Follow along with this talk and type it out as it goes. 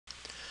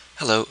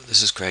Hello,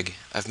 this is Craig.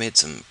 I've made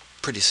some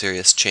pretty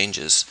serious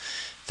changes.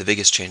 The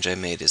biggest change I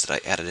made is that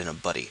I added in a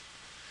buddy.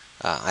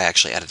 I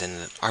actually added in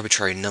an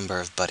arbitrary number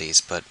of buddies,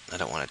 but I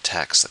don't want to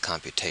tax the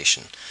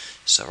computation,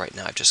 so right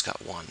now I've just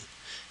got one.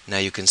 Now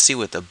you can see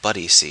what the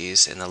buddy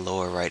sees in the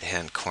lower right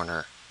hand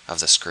corner of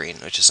the screen,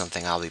 which is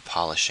something I'll be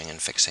polishing and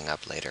fixing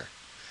up later.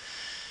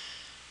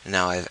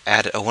 Now I've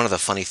added, one of the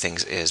funny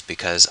things is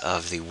because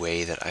of the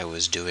way that I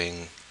was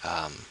doing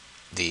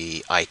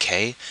the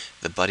IK,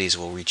 the buddies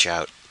will reach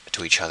out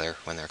to each other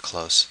when they're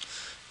close.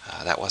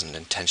 That wasn't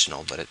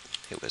intentional, but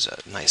it was a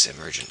nice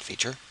emergent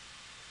feature.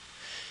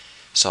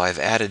 So I've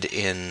added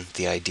in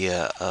the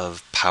idea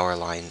of power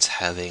lines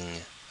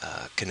having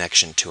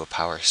connection to a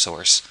power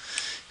source.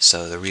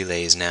 So the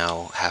relays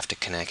now have to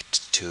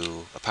connect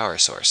to a power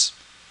source.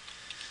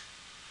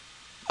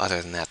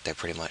 Other than that, they're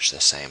pretty much the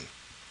same.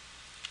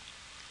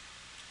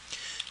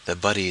 The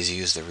buddies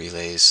use the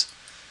relays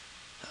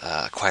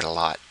quite a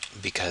lot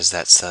because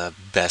that's the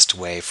best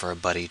way for a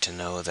buddy to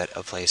know that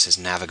a place is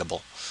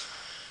navigable.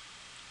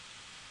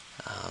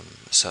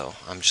 So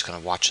I'm just going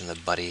to watch the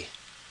buddy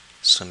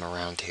swim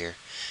around here.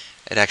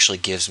 It actually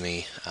gives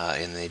me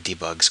in the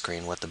debug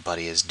screen what the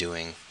buddy is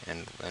doing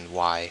and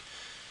why.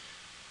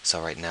 So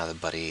right now the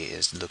buddy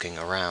is looking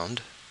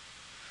around,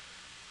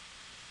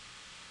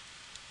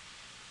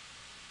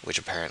 which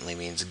apparently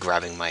means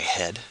grabbing my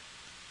head.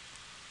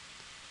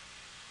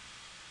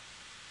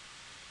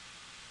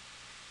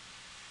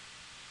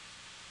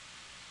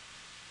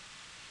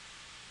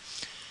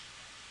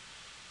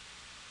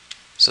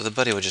 So the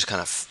buddy would just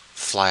kind of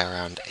fly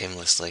around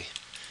aimlessly.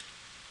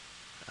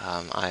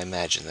 I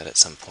imagine that at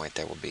some point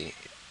there will be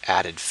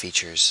added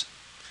features,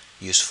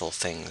 useful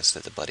things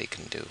that the buddy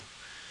can do.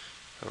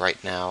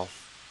 Right now,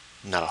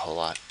 not a whole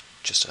lot,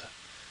 just a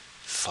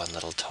fun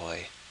little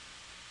toy.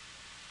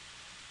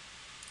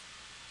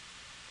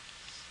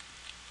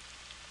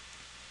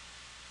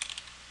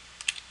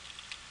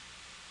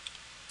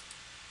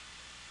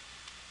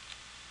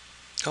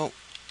 Oh,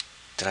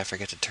 did I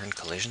forget to turn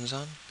collisions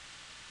on?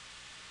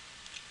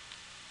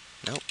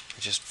 Nope, it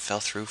just fell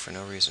through for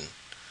no reason.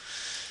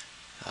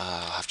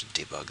 I'll have to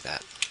debug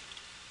that.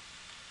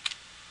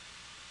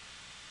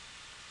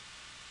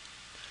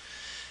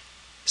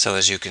 So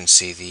as you can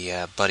see,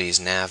 the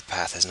buddy's nav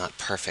path is not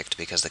perfect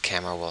because the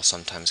camera will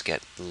sometimes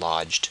get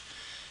lodged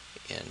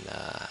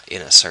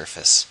in a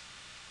surface.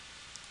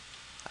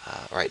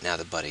 Right now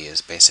the buddy is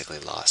basically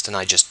lost, and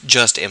I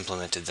just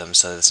implemented them,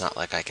 so it's not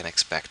like I can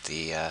expect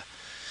the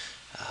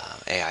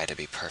AI to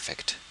be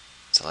perfect.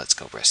 So let's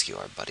go rescue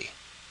our buddy.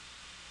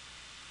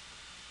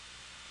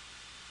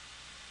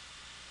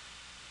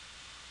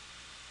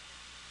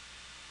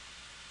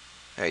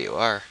 There you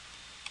are.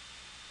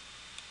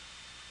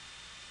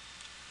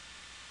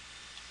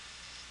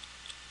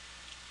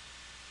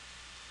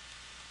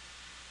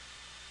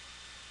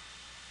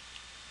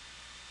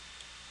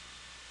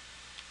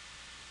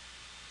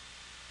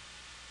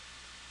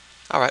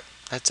 Alright,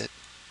 that's it.